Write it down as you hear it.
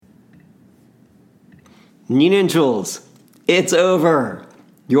Nina and Jules, it's over.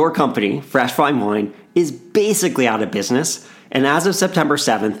 Your company, Fresh Fine Wine, is basically out of business, and as of September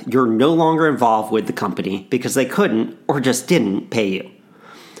 7th, you're no longer involved with the company because they couldn't or just didn't pay you.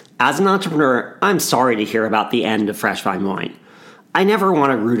 As an entrepreneur, I'm sorry to hear about the end of Fresh Fine Wine. I never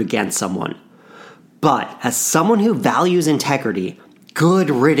want to root against someone. But as someone who values integrity, good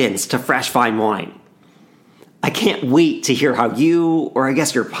riddance to Fresh Fine Wine. I can't wait to hear how you, or I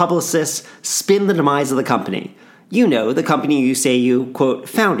guess your publicists, spin the demise of the company. You know, the company you say you, quote,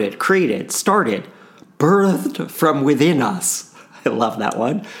 founded, created, started, birthed from within us. I love that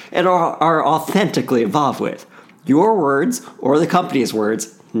one. And are authentically involved with. Your words, or the company's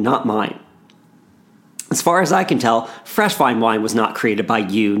words, not mine. As far as I can tell, Fresh Fine Wine was not created by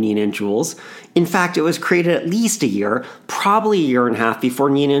you, Nina and Jules. In fact, it was created at least a year, probably a year and a half before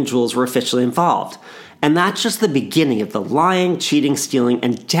Nina and Jules were officially involved. And that's just the beginning of the lying, cheating, stealing,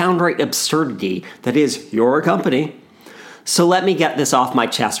 and downright absurdity that is your company. So let me get this off my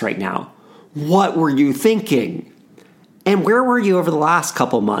chest right now. What were you thinking? And where were you over the last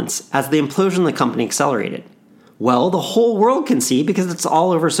couple months as the implosion of the company accelerated? Well, the whole world can see because it's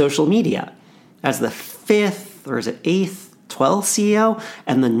all over social media. As the 5th, or is it 8th, 12th CEO,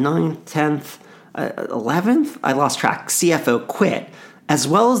 and the 9th, 10th, 11th, I lost track, CFO quit, as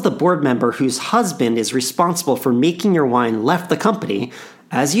well as the board member whose husband is responsible for making your wine left the company.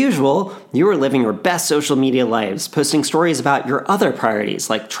 As usual, you were living your best social media lives, posting stories about your other priorities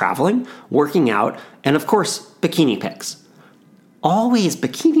like traveling, working out, and of course, bikini pics. Always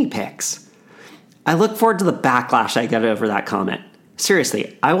bikini pics. I look forward to the backlash I get over that comment.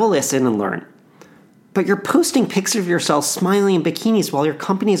 Seriously, I will listen and learn. But you're posting pictures of yourself smiling in bikinis while your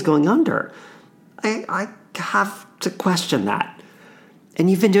company is going under. I have to question that. And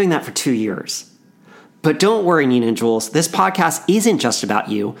you've been doing that for 2 years. But don't worry, Nina and Jules, this podcast isn't just about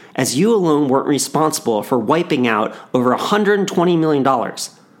you, as you alone weren't responsible for wiping out over $120 million.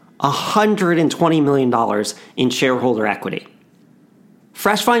 $120 million in shareholder equity.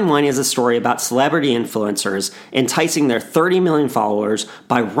 Fresh Fine Wine is a story about celebrity influencers enticing their 30 million followers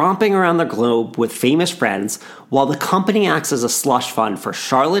by romping around the globe with famous friends, while the company acts as a slush fund for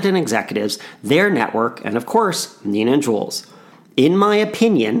charlatan executives, their network, and of course, Nina and Jules. In my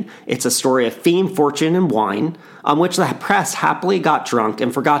opinion, it's a story of fame, fortune, and wine, on which the press happily got drunk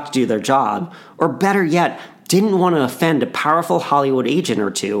and forgot to do their job, or better yet, didn't want to offend a powerful Hollywood agent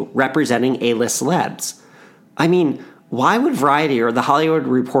or two representing A-list celebs. I mean, why would Variety or The Hollywood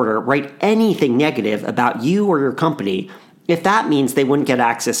Reporter write anything negative about you or your company if that means they wouldn't get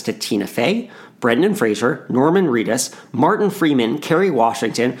access to Tina Fey, Brendan Fraser, Norman Reedus, Martin Freeman, Kerry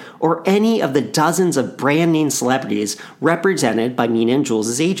Washington, or any of the dozens of brand name celebrities represented by Nina and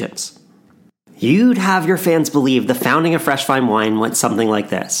Jules' agents? You'd have your fans believe the founding of Fresh Fine Wine went something like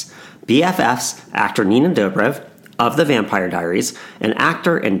this. BFFs, actor Nina Dobrev of The Vampire Diaries, and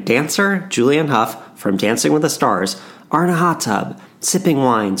actor and dancer Julianne Hough from Dancing with the Stars are in a hot tub, sipping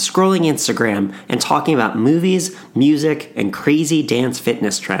wine, scrolling Instagram, and talking about movies, music, and crazy dance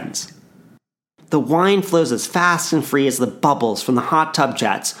fitness trends. The wine flows as fast and free as the bubbles from the hot tub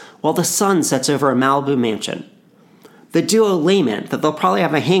jets while the sun sets over a Malibu mansion. The duo lament that they'll probably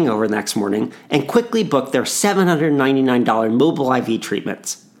have a hangover the next morning and quickly book their $799 mobile IV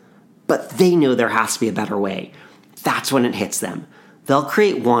treatments. But they know there has to be a better way. That's when it hits them. They'll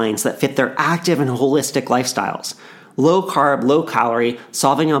create wines that fit their active and holistic lifestyles. Low-carb, low-calorie,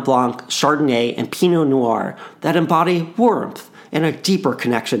 Sauvignon Blanc, Chardonnay, and Pinot Noir that embody warmth and a deeper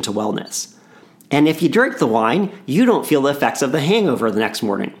connection to wellness. And if you drink the wine, you don't feel the effects of the hangover the next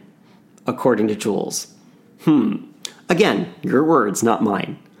morning, according to Jules. Again, your words, not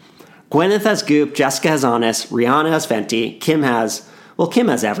mine. Gwyneth has Goop, Jessica has Honest, Rihanna has Fenty, Kim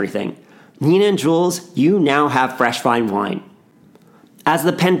has everything. Nina and Jules, you now have Fresh Fine Wine. As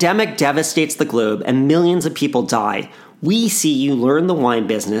the pandemic devastates the globe and millions of people die, we see you learn the wine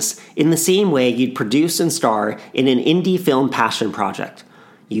business in the same way you'd produce and star in an indie film passion project.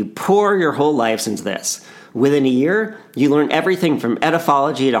 You pour your whole lives into this. Within a year, you learn everything from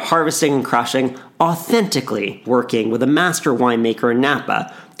edaphology to harvesting and crushing, authentically working with a master winemaker in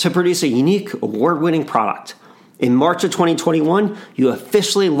Napa to produce a unique, award-winning product. In March of 2021, you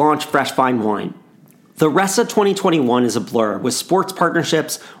officially launched Fresh Fine Wine. The rest of 2021 is a blur, with sports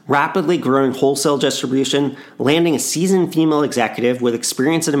partnerships, rapidly growing wholesale distribution, landing a seasoned female executive with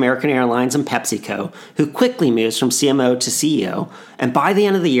experience at American Airlines and PepsiCo, who quickly moves from CMO to CEO, and by the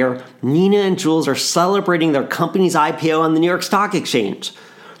end of the year, Nina and Jules are celebrating their company's IPO on the New York Stock Exchange.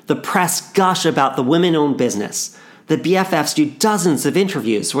 The press gush about the women-owned business. The BFFs do dozens of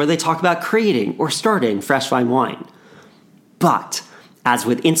interviews where they talk about creating or starting Fresh Fine Wine. But, as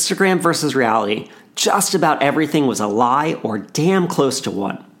with Instagram versus reality, just about everything was a lie or damn close to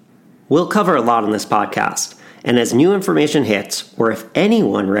one. We'll cover a lot on this podcast, and as new information hits, or if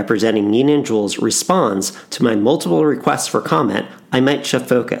anyone representing Nina and Jules responds to my multiple requests for comment, I might shift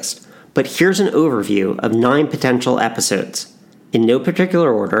focus. But here's an overview of 9 potential episodes. In no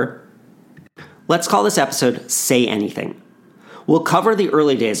particular order, let's call this episode Say Anything. We'll cover the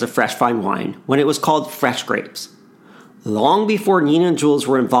early days of fresh fine wine when it was called Fresh Grapes. Long before Nina and Jules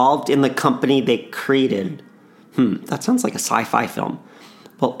were involved in the company they created. That sounds like a sci-fi film.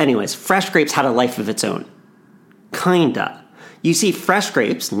 Well, anyways, Fresh Grapes had a life of its own. Kinda. You see, Fresh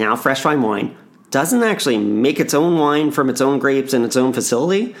Grapes, now Fresh Fine Wine, doesn't actually make its own wine from its own grapes in its own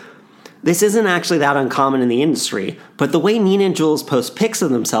facility. This isn't actually that uncommon in the industry, but the way Nina and Jules post pics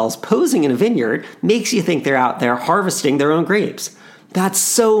of themselves posing in a vineyard makes you think they're out there harvesting their own grapes. That's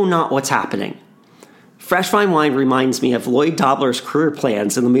so not what's happening. Fresh Fine Wine reminds me of Lloyd Dobler's career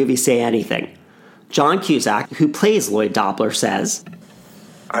plans in the movie Say Anything. John Cusack, who plays Lloyd Dobler, says,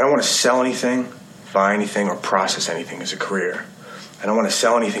 I don't want to sell anything, buy anything, or process anything as a career. I don't want to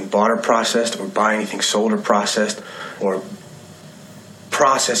sell anything bought or processed, or buy anything sold or processed, or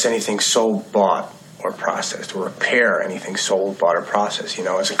process anything sold, bought, or processed, or repair anything sold, bought, or processed.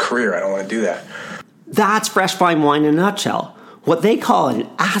 As a career, I don't want to do that. That's Fresh Fine Wine in a nutshell. What they call an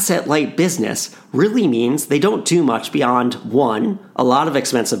asset-light business really means they don't do much beyond 1, a lot of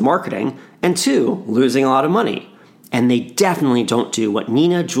expensive marketing, and 2, losing a lot of money. And they definitely don't do what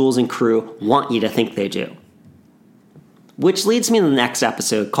Nina, Jules, and crew want you to think they do. Which leads me to the next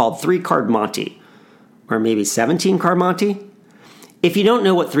episode called 3-Card Monty. Or maybe 17-Card Monty? If you don't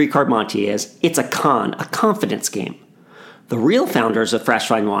know what 3-Card Monty is, it's a confidence game. The real founders of Fresh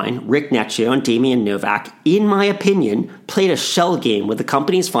Fine Wine, Rick Necchio and Damian Novak, in my opinion, played a shell game with the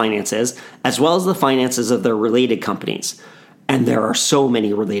company's finances as well as the finances of their related companies. And there are so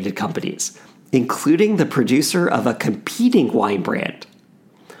many related companies, including the producer of a competing wine brand.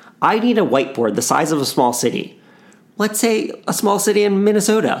 I need a whiteboard the size of a small city. Let's say a small city in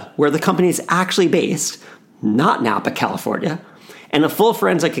Minnesota, where the company is actually based, not Napa, California, and a full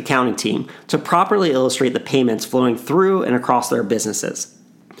forensic accounting team to properly illustrate the payments flowing through and across their businesses.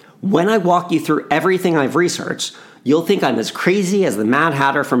 When I walk you through everything I've researched, you'll think I'm as crazy as the Mad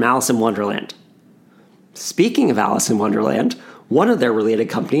Hatter from Alice in Wonderland. Speaking of Alice in Wonderland, one of their related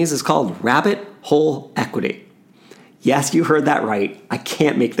companies is called Rabbit Hole Equity. Yes, you heard that right. I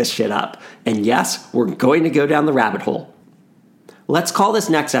can't make this shit up. And yes, we're going to go down the rabbit hole. Let's call this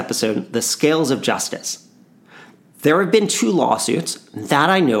next episode The Scales of Justice. There have been 2 lawsuits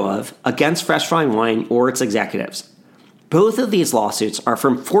that I know of against Fresh Fine Wine or its executives. Both of these lawsuits are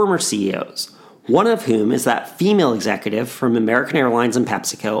from former CEOs, one of whom is that female executive from American Airlines and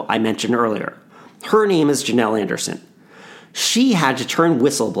PepsiCo I mentioned earlier. Her name is Janelle Anderson. She had to turn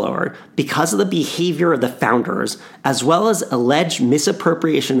whistleblower because of the behavior of the founders, as well as alleged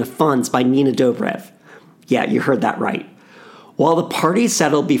misappropriation of funds by Nina Dobrev. Yeah, you heard that right. While the parties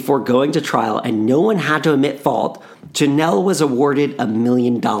settled before going to trial and no one had to admit fault, Janelle was awarded $1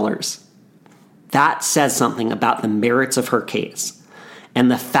 million. That says something about the merits of her case. And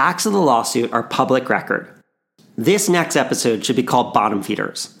the facts of the lawsuit are public record. This next episode should be called Bottom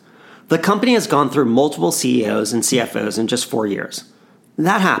Feeders. The company has gone through multiple CEOs and CFOs in just 4 years.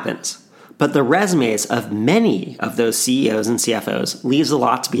 That happens. But the resumes of many of those CEOs and CFOs leaves a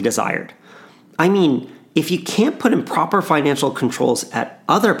lot to be desired. I mean, if you can't put in proper financial controls at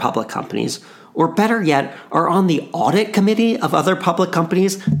other public companies, or better yet, are on the audit committee of other public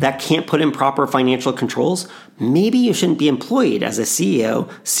companies that can't put in proper financial controls, maybe you shouldn't be employed as a CEO,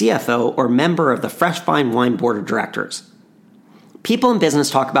 CFO, or member of the Fresh Fine Wine Board of Directors. People in business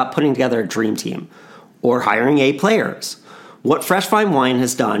talk about putting together a dream team or hiring A players. What Fresh Fine Wine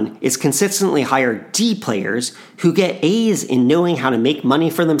has done is consistently hire D players who get A's in knowing how to make money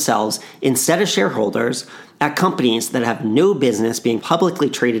for themselves instead of shareholders at companies that have no business being publicly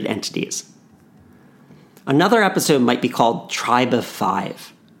traded entities. Another episode might be called Tribe of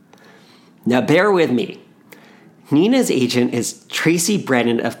 5. Now bear with me. Nina's agent is Tracy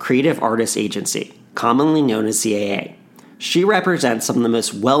Brennan of Creative Artists Agency, commonly known as CAA. She represents some of the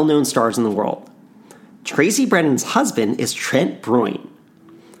most well-known stars in the world. Tracy Brennan's husband is Trent Broyne.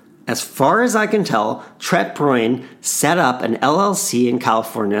 As far as I can tell, Trent Broyne set up an LLC in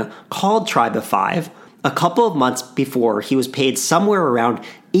California called Tribe of 5 a couple of months before he was paid somewhere around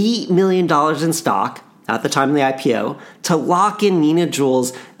 $8 million in stock at the time of the IPO to lock in Nina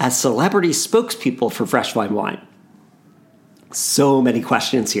Jules as celebrity spokespeople for Fresh Fine Wine. So many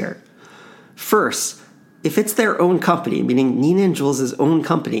questions here. First, If it's their own company, meaning Nina and Jules' own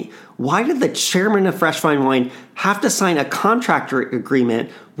company, why did the chairman of Fresh Fine Wine have to sign a contractor agreement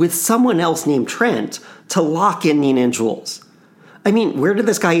with someone else named Trent to lock in Nina and Jules? I mean, where did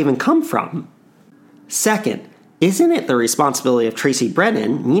this guy even come from? Second, isn't it the responsibility of Tracy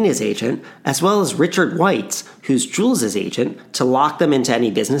Brennan, Nina's agent, as well as Richard White's, who's Jules' agent, to lock them into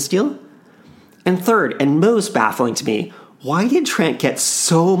any business deal? And third, and most baffling to me, why did Trent get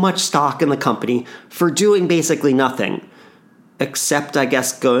so much stock in the company for doing basically nothing? Except, I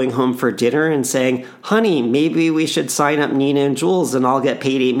guess, going home for dinner and saying, honey, maybe we should sign up Nina and Jules and I'll get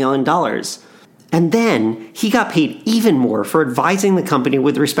paid $8 million. And then he got paid even more for advising the company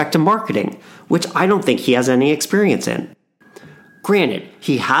with respect to marketing, which I don't think he has any experience in. Granted,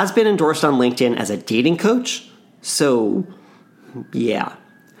 he has been endorsed on LinkedIn as a dating coach, so yeah.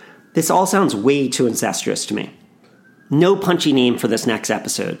 This all sounds way too incestuous to me. No punchy name for this next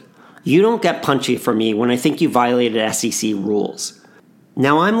episode. You don't get punchy from me when I think you violated SEC rules.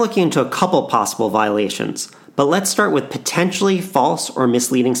 Now I'm looking into a couple possible violations, but let's start with potentially false or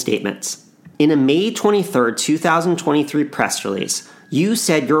misleading statements. In a May 23, 2023 press release, you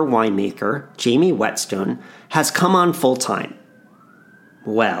said your winemaker, Jamie Whetstone, has come on full-time.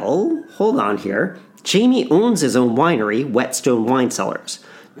 Well, hold on here. Jamie owns his own winery, Whetstone Wine Cellars.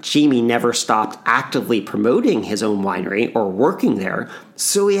 Jamie never stopped actively promoting his own winery or working there,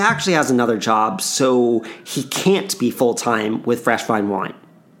 so he actually has another job, so he can't be full-time with Fresh Fine Wine.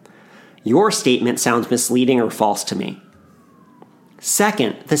 Your statement sounds misleading or false to me.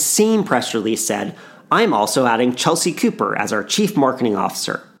 Second, the same press release said, I'm also adding Chelsea Cooper as our Chief Marketing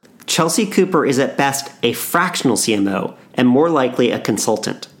Officer. Chelsea Cooper is at best a fractional CMO and more likely a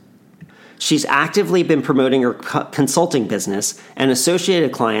consultant. She's actively been promoting her consulting business and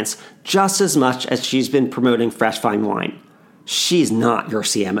associated clients just as much as she's been promoting Fresh Fine Wine. She's not your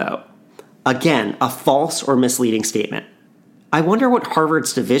CMO. Again, a false or misleading statement. I wonder what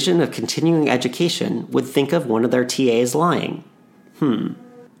Harvard's Division of Continuing Education would think of one of their TAs lying.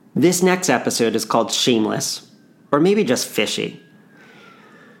 This next episode is called Shameless, or maybe just Fishy.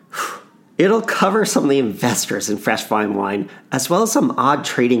 It'll cover some of the investors in Fresh Fine Wine, as well as some odd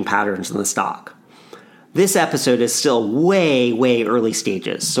trading patterns in the stock. This episode is still way early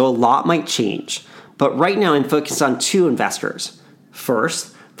stages, so a lot might change. But right now I'm focused on two investors.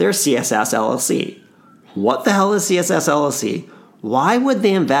 First, there's CSS LLC. What the hell is CSS LLC? Why would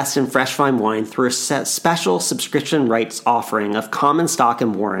they invest in Fresh Fine Wine through a special subscription rights offering of common stock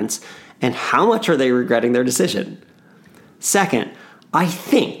and warrants, and how much are they regretting their decision? Second, I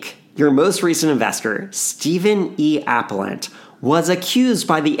think your most recent investor, Stephen E. Appellant, was accused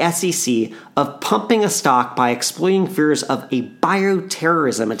by the SEC of pumping a stock by exploiting fears of a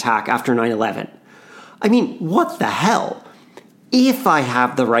bioterrorism attack after 9/11. I mean, what the hell? If I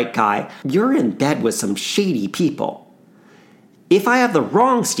have the right guy, you're in bed with some shady people. If I have the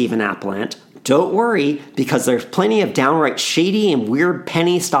wrong Stephen Appellant, don't worry, because there's plenty of downright shady and weird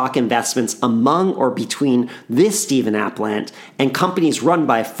penny stock investments among or between this Stephen Appellant and companies run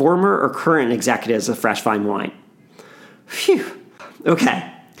by former or current executives of Fresh Fine Wine. Phew.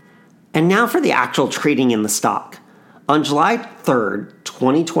 Okay. And now for the actual trading in the stock. On July 3rd,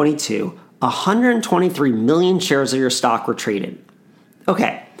 2022, 123 million shares of your stock were traded.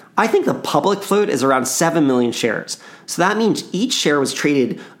 Okay, I think the public float is around 7 million shares. So that means each share was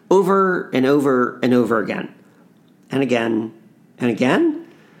traded over and over and over again. And again and again?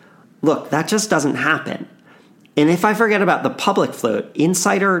 Look, that just doesn't happen. And if I forget about the public float,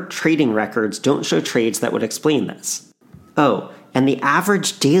 insider trading records don't show trades that would explain this. Oh, and the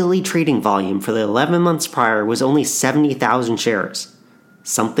average daily trading volume for the 11 months prior was only 70,000 shares.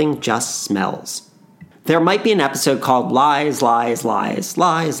 Something just smells. There might be an episode called Lies, Lies, Lies,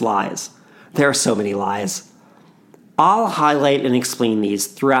 Lies, Lies. There are so many lies. I'll highlight and explain these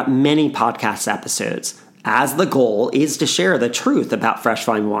throughout many podcast episodes, as the goal is to share the truth about Fresh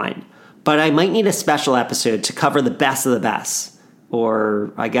Fine Wine. But I might need a special episode to cover the best of the best,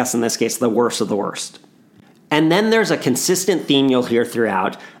 or I guess in this case, the worst of the worst. And then there's a consistent theme you'll hear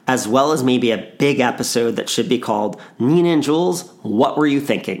throughout, as well as maybe a big episode that should be called Nina and Jules, What Were You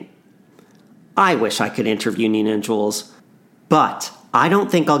Thinking? I wish I could interview Nina and Jules, but I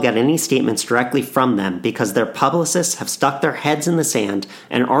don't think I'll get any statements directly from them because their publicists have stuck their heads in the sand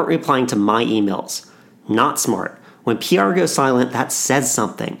and aren't replying to my emails. Not smart. When PR goes silent, that says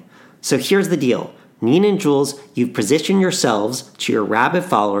something. So here's the deal. Nina and Jules, you've positioned yourselves to your rabid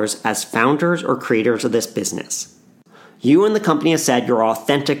followers as founders or creators of this business. You and the company have said you're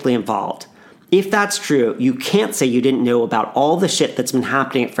authentically involved. If that's true, you can't say you didn't know about all the shit that's been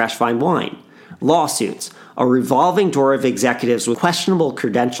happening at Fresh Fine Wine. Lawsuits, a revolving door of executives with questionable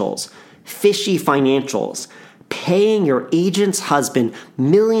credentials, fishy financials, paying your agent's husband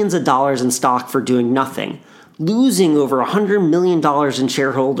millions of dollars in stock for doing nothing, losing over $100 million in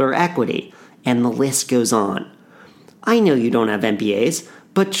shareholder equity, and the list goes on. I know you don't have MBAs,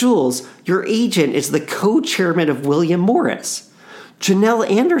 but Jules, your agent is the co-chairman of William Morris. Janelle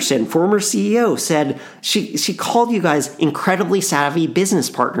Anderson, former CEO, said she called you guys incredibly savvy business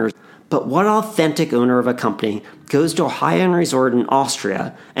partners. But what authentic owner of a company goes to a high-end resort in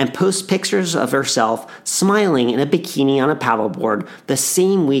Austria and posts pictures of herself smiling in a bikini on a paddleboard the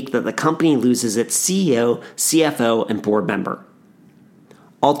same week that the company loses its CEO, CFO, and board member?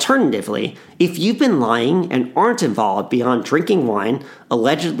 Alternatively, if you've been lying and aren't involved beyond drinking wine,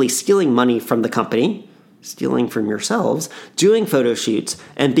 allegedly stealing money from the company, stealing from yourselves, doing photo shoots,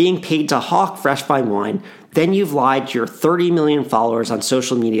 and being paid to hawk fresh fine wine, then you've lied to your 30 million followers on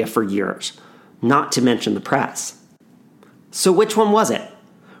social media for years, not to mention the press. So which one was it?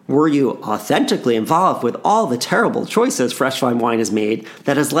 Were you authentically involved with all the terrible choices Fresh Fine Wine has made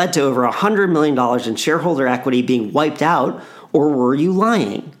that has led to over $100 million in shareholder equity being wiped out, or were you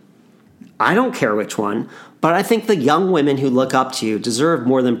lying? I don't care which one, but I think the young women who look up to you deserve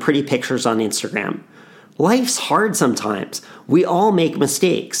more than pretty pictures on Instagram. Life's hard sometimes. We all make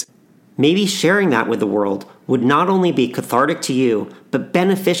mistakes. Maybe sharing that with the world would not only be cathartic to you, but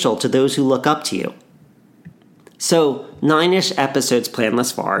beneficial to those who look up to you. So, 9-ish episodes planned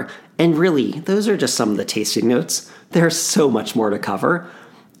thus far, and really, those are just some of the tasting notes. There's so much more to cover,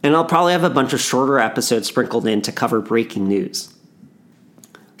 and I'll probably have a bunch of shorter episodes sprinkled in to cover breaking news.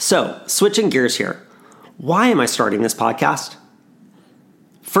 So, switching gears here. Why am I starting this podcast?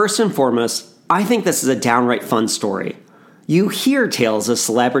 First and foremost, I think this is a downright fun story. You hear tales of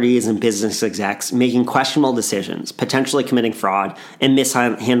celebrities and business execs making questionable decisions, potentially committing fraud, and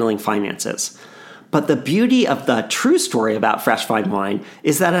mishandling finances. But the beauty of the true story about Fresh Fine Wine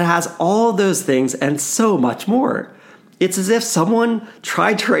is that it has all those things and so much more. It's as if someone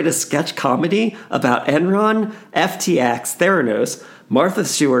tried to write a sketch comedy about Enron, FTX, Theranos, Martha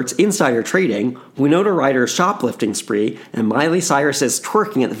Stewart's insider trading, Winona Ryder's shoplifting spree, and Mylie Cyrus's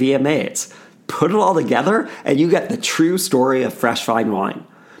twerking at the VMAs. Put it all together, and you get the true story of Fresh Fine Wine.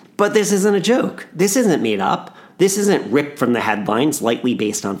 But this isn't a joke. This isn't made up. This isn't ripped from the headlines, lightly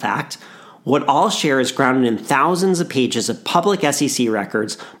based on fact. What I'll share is grounded in thousands of pages of public SEC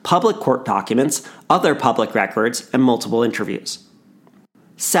records, public court documents, other public records, and multiple interviews.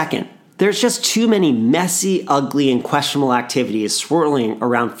 Second, there's just too many messy, ugly, and questionable activities swirling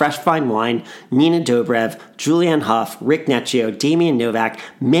around Fresh Fine Wine, Nina Dobrev, Julianne Hough, Rick Necchio, Damian Novak,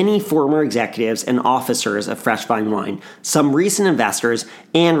 many former executives and officers of Fresh Fine Wine, some recent investors,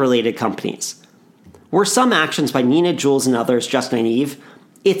 and related companies. Were some actions by Nina, Jules, and others just naive?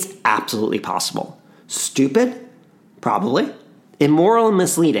 It's absolutely possible. Stupid? Probably. Immoral and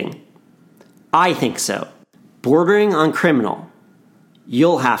misleading? I think so. Bordering on criminal?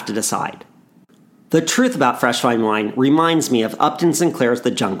 You'll have to decide. The truth about Fresh Fine Wine reminds me of Upton Sinclair's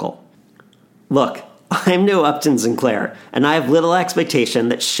The Jungle. Look, I'm no Upton Sinclair, and I have little expectation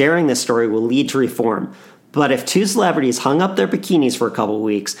that sharing this story will lead to reform. But if two celebrities hung up their bikinis for a couple of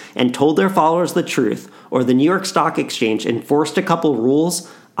weeks and told their followers the truth, or the New York Stock Exchange enforced a couple rules,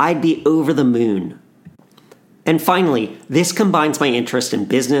 I'd be over the moon. And finally, this combines my interest in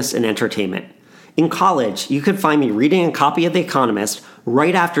business and entertainment. In college, you could find me reading a copy of The Economist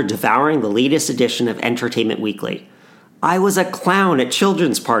right after devouring the latest edition of Entertainment Weekly. I was a clown at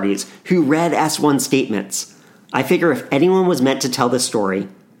children's parties who read S1 statements. I figure if anyone was meant to tell this story,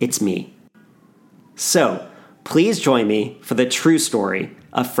 it's me. So, please join me for the true story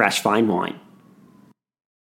of Fresh Fine Wine.